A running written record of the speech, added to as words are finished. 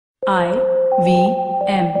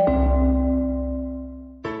IVM.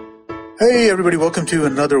 Hey everybody, welcome to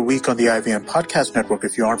another week on the IVM Podcast Network.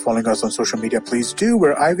 If you aren't following us on social media, please do.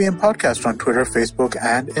 We're IVM Podcast on Twitter, Facebook,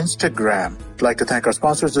 and Instagram. I'd like to thank our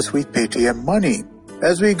sponsors this week, Paytm Money.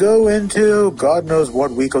 As we go into God knows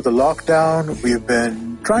what week of the lockdown, we've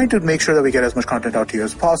been trying to make sure that we get as much content out to you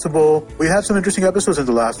as possible. We had some interesting episodes in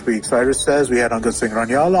the last week. Cyrus Says we had Angad Singh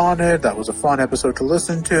Ranyal on it. That was a fun episode to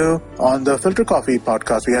listen to. On the Filter Coffee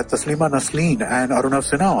podcast, we had Taslima Nasleen and Arunav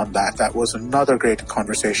Sinha on that. That was another great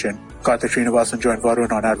conversation. Karthik Srinivasan joined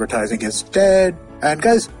Varun on advertising instead. And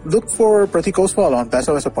guys, look for Pratik Oswal on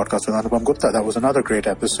Paisa Vaisa podcast with Anupam Gupta. That was another great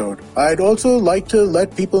episode. I'd also like to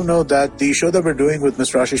let people know that the show that we're doing with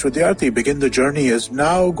Mr. Ashish Vidyarthi, Begin the Journey, is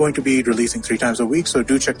now going to be releasing 3 times a week. So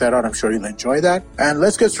do check that out. I'm sure you'll enjoy that. And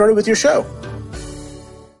let's get started with your show.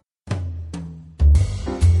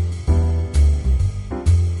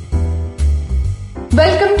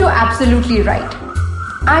 Welcome to Absolutely Right.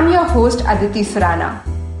 I'm your host Aditi Surana.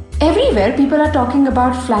 Everywhere, people are talking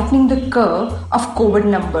about flattening the curve of COVID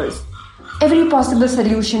numbers. Every possible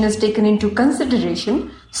solution is taken into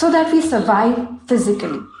consideration so that we survive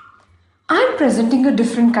physically. I'm presenting a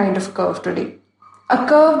different kind of curve today. A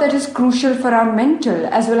curve that is crucial for our mental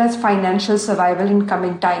as well as financial survival in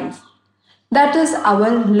coming times. That is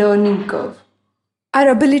our learning curve. Our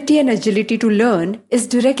ability and agility to learn is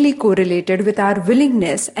directly correlated with our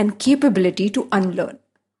willingness and capability to unlearn.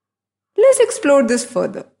 Let's explore this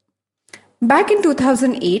further. Back in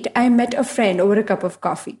 2008, I met a friend over a cup of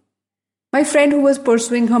coffee. My friend, who was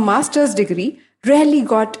pursuing her master's degree, rarely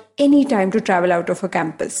got any time to travel out of her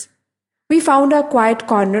campus. We found a quiet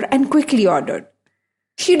corner and quickly ordered.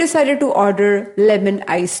 She decided to order lemon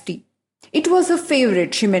iced tea. It was her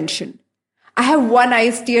favorite, she mentioned. I have 1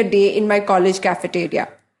 iced tea a day in my college cafeteria.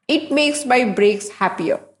 It makes my breaks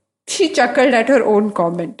happier. She chuckled at her own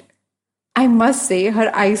comment. I must say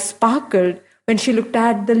her eyes sparkled when she looked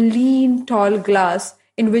at the lean, tall glass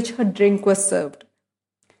in which her drink was served.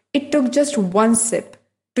 It took just 1 sip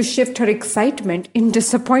to shift her excitement in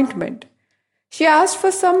disappointment. She asked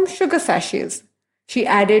for some sugar sachets. She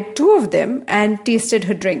added 2 of them and tasted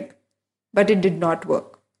her drink. But it did not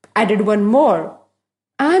work. Added 1 more,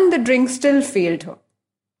 and the drink still failed her.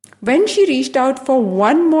 When she reached out for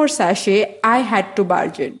 1 more sachet, I had to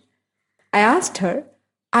barge in. I asked her,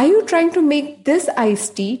 are you trying to make this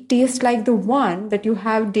iced tea taste like the one that you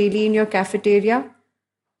have daily in your cafeteria?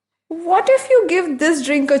 What if you give this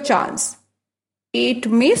drink a chance? It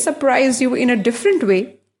may surprise you in a different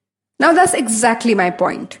way. Now that's exactly my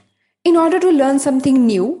point. In order to learn something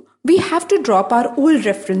new, we have to drop our old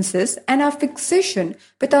references and our fixation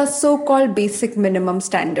with our so-called basic minimum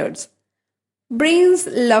standards. Brains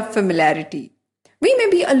love familiarity. We may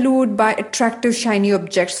be allured by attractive shiny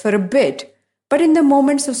objects for a bit, but in the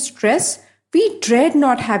moments of stress, we dread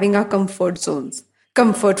not having our comfort zones.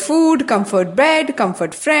 Comfort food, comfort bed,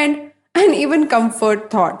 comfort friend, and even comfort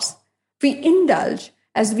thoughts. We indulge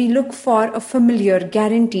as we look for a familiar,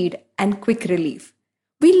 guaranteed, and quick relief.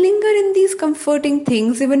 We linger in these comforting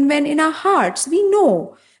things even when in our hearts we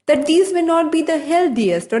know that these may not be the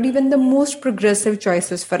healthiest or even the most progressive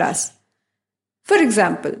choices for us. For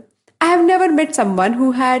example, I have never met someone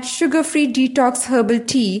who had sugar-free detox herbal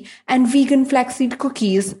tea and vegan flaxseed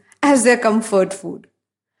cookies as their comfort food.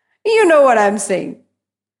 You know what I'm saying.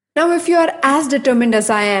 Now, if you are as determined as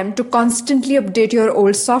I am to constantly update your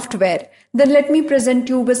old software, then let me present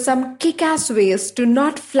you with some kick-ass ways to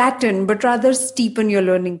not flatten but rather steepen your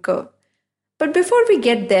learning curve. But before we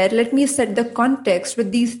get there, let me set the context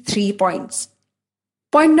with these 3 points.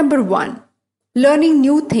 Point number 1. Learning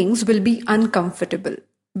new things will be uncomfortable.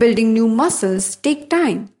 Building new muscles take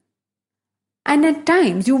time. And at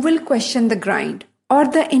times you will question the grind or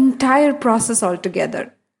the entire process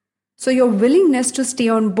altogether. So your willingness to stay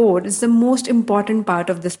on board is the most important part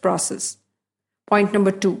of this process. Point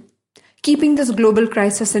number 2. Keeping this global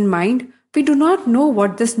crisis in mind, we do not know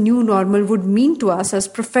what this new normal would mean to us as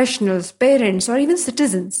professionals, parents, or even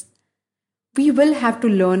citizens. We will have to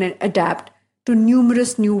learn and adapt to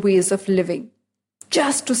numerous new ways of living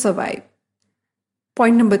just to survive.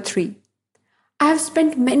 Point number 3. I have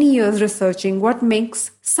spent many years researching what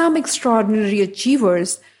makes some extraordinary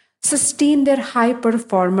achievers sustain their high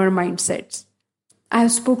performer mindsets. I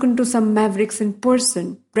have spoken to some mavericks in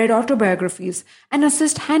person, read autobiographies, and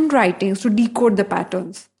assessed handwritings to decode the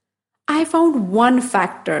patterns. I found one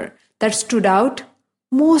factor that stood out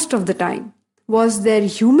most of the time was their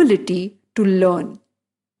humility to learn.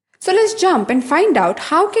 So let's jump and find out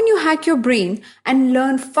how can you hack your brain and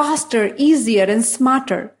learn faster, easier, and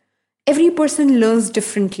smarter. Every person learns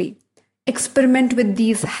differently. Experiment with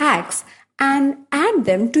these hacks and add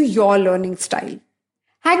them to your learning style.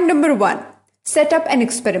 Hack number 1, set up an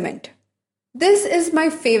experiment. This is my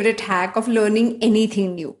favorite hack of learning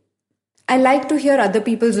anything new. I like to hear other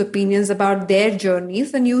people's opinions about their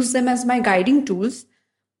journeys and use them as my guiding tools,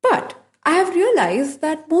 but I have realized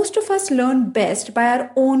that most of us learn best by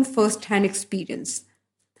our own first-hand experience.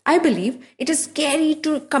 I believe it is scary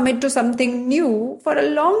to commit to something new for a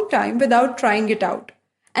long time without trying it out.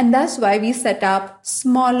 And that's why we set up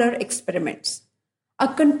smaller experiments.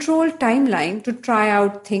 A controlled timeline to try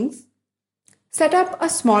out things. Set up a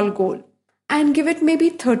small goal and give it maybe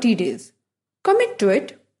 30 days. Commit to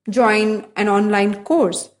it. Join an online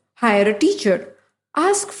course. Hire a teacher.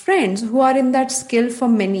 Ask friends who are in that skill for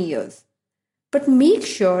many years. But make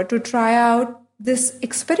sure to try out this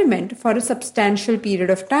experiment for a substantial period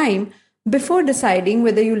of time before deciding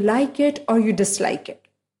whether you like it or you dislike it.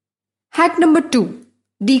 Hack number 2,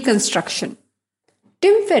 deconstruction.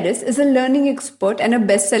 Tim Ferriss is a learning expert and a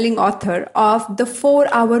best-selling author of the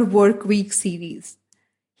 4-Hour Work Week series.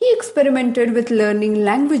 He experimented with learning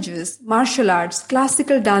languages, martial arts,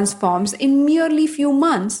 classical dance forms in merely few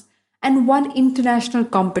months and won international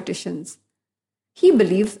competitions. He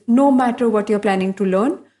believes no matter what you're planning to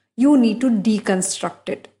learn, you need to deconstruct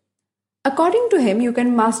it. According to him, you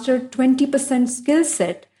can master 20% skill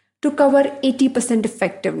set to cover 80%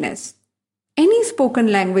 effectiveness. Any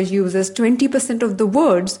spoken language uses 20% of the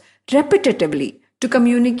words repetitively to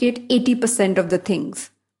communicate 80% of the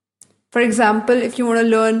things. For example, if you want to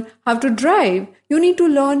learn how to drive, you need to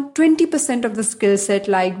learn 20% of the skill set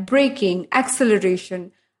like braking,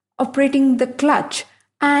 acceleration, operating the clutch,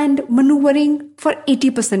 and maneuvering for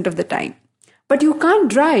 80% of the time. But you can't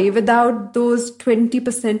drive without those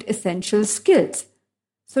 20% essential skills.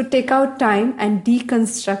 So take out time and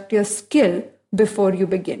deconstruct your skill before you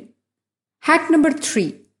begin. Hack number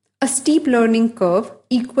 3, a steep learning curve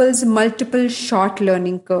equals multiple short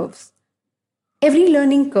learning curves. Every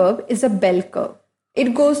learning curve is a bell curve.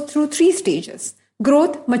 It goes through 3 stages: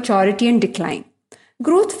 growth, maturity, and decline.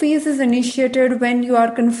 Growth phase is initiated when you are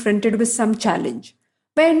confronted with some challenge.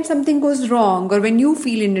 When something goes wrong or when you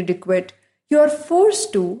feel inadequate, you are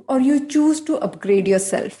forced to or you choose to upgrade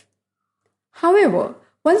yourself. However,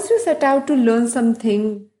 once you set out to learn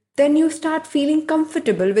something, then you start feeling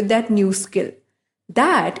comfortable with that new skill.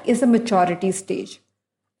 That is a maturity stage.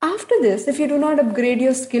 After this, if you do not upgrade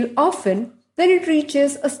your skill often, then it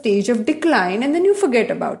reaches a stage of decline and then you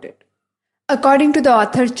forget about it. According to the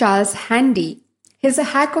author Charles Handy, his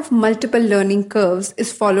hack of multiple learning curves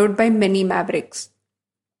is followed by many mavericks.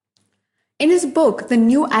 In his book, The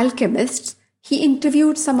New Alchemists, he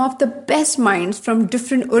interviewed some of the best minds from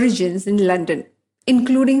different origins in London,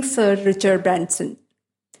 including Sir Richard Branson.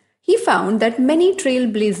 He found that many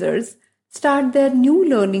trailblazers start their new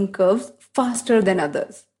learning curves faster than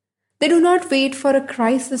others. They do not wait for a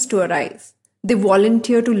crisis to arise. They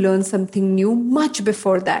volunteer to learn something new much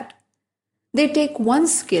before that. They take one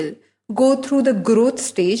skill, go through the growth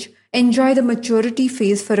stage, enjoy the maturity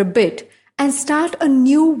phase for a bit, and start a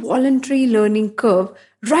new voluntary learning curve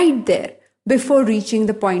right there before reaching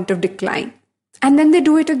the point of decline. And then they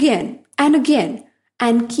do it again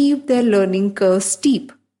and keep their learning curve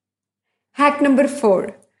steep. Hack number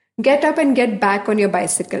 4, get up and get back on your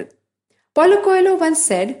bicycle. Paulo Coelho once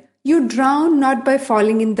said, "You drown not by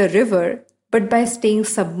falling in the river, but by staying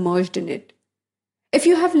submerged in it." If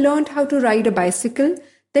you have learned how to ride a bicycle,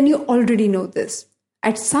 then you already know this.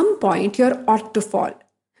 At some point, you're ought to fall.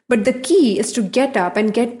 But the key is to get up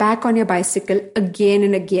and get back on your bicycle again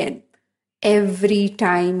and again, every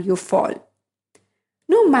time you fall.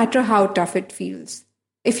 No matter how tough it feels.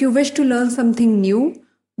 If you wish to learn something new,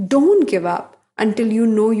 don't give up until you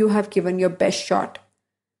know you have given your best shot.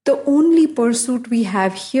 The only pursuit we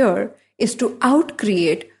have here is to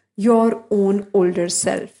outcreate your own older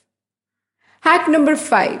self. Hack number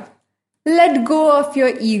 5. Let go of your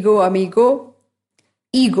ego, amigo.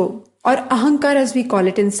 Ego, or ahankar as we call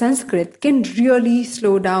it in Sanskrit, can really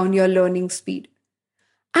slow down your learning speed.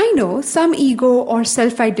 I know some ego or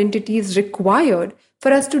self-identity is required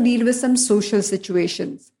for us to deal with some social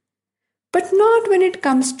situations, but not when it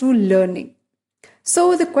comes to learning.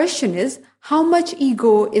 So the question is, how much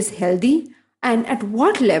ego is healthy and at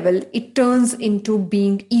what level it turns into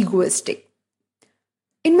being egoistic?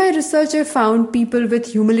 In my research, I found people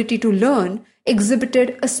with humility to learn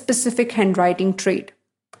exhibited a specific handwriting trait.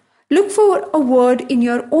 Look for a word in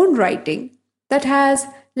your own writing that has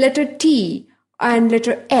letter T and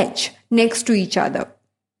letter H next to each other.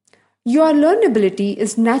 Your learnability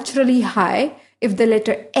is naturally high if the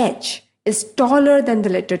letter H is taller than the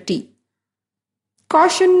letter T.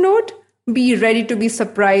 Caution note, be ready to be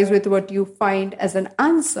surprised with what you find as an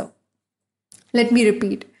answer. Let me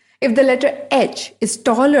repeat. If the letter H is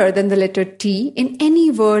taller than the letter T in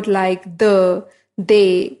any word like the,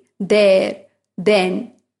 they, their,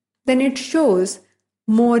 then it shows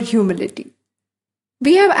more humility.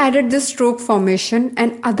 We have added this stroke formation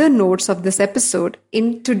and other notes of this episode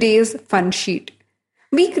in today's fun sheet.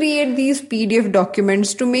 We create these PDF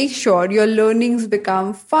documents to make sure your learnings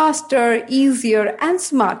become faster, easier, and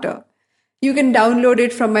smarter. You can download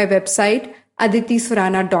it from my website,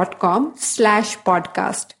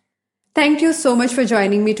 aditisurana.com/podcast. Thank you so much for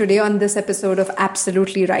joining me today on this episode of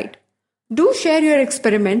Absolutely Right. Do share your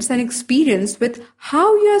experiments and experience with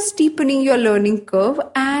how you're steepening your learning curve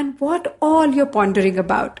and what all you're pondering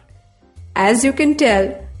about. As you can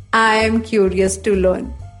tell, I am curious to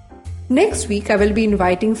learn. Next week, I will be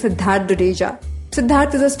inviting Siddharth Dudeja.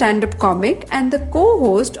 Siddharth is a stand-up comic and the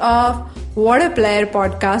co-host of What a Player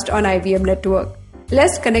podcast on IVM Network.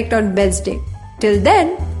 Let's connect on Wednesday. Till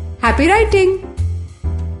then, happy writing!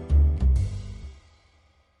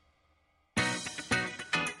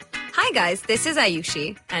 Hi guys, this is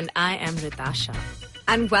Ayushi. And I am Ritasha.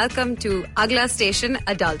 And welcome to Agla Station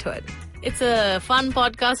Adulthood. It's a fun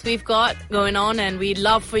podcast we've got going on and we'd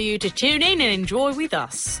love for you to tune in and enjoy with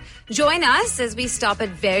us. Join us as we stop at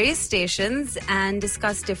various stations and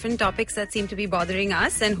discuss different topics that seem to be bothering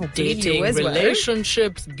us and hopefully Dating, you as well.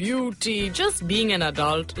 relationships, beauty, just being an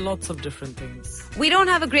adult, lots of different things. We don't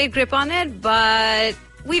have a great grip on it, but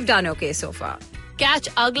we've done okay so far. Catch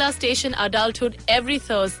Agla Station Adulthood every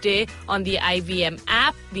Thursday on the IVM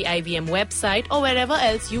app, the IVM website, or wherever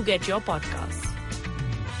else you get your podcasts.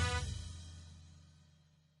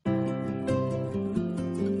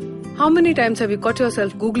 How many times have you caught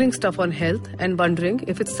yourself Googling stuff on health and wondering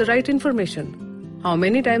if it's the right information? How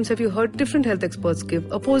many times have you heard different health experts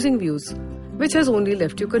give opposing views, which has only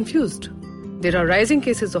left you confused? There are rising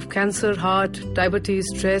cases of cancer, heart, diabetes,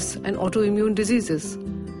 stress, and autoimmune diseases.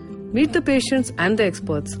 Meet the patients and the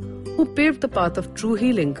experts who paved the path of true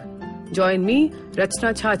healing. Join me,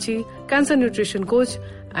 Rachna Chachi, cancer nutrition coach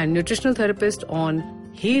and nutritional therapist on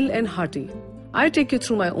Heal and Hearty. I take you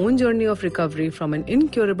through my own journey of recovery from an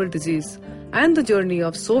incurable disease and the journey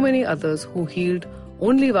of so many others who healed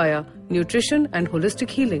only via nutrition and holistic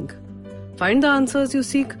healing. Find the answers you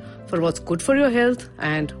seek for what's good for your health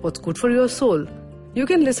and what's good for your soul. You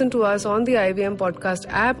can listen to us on the IVM Podcast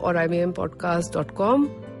app or ivmpodcast.com.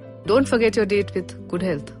 Don't forget your date with good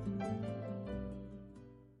health.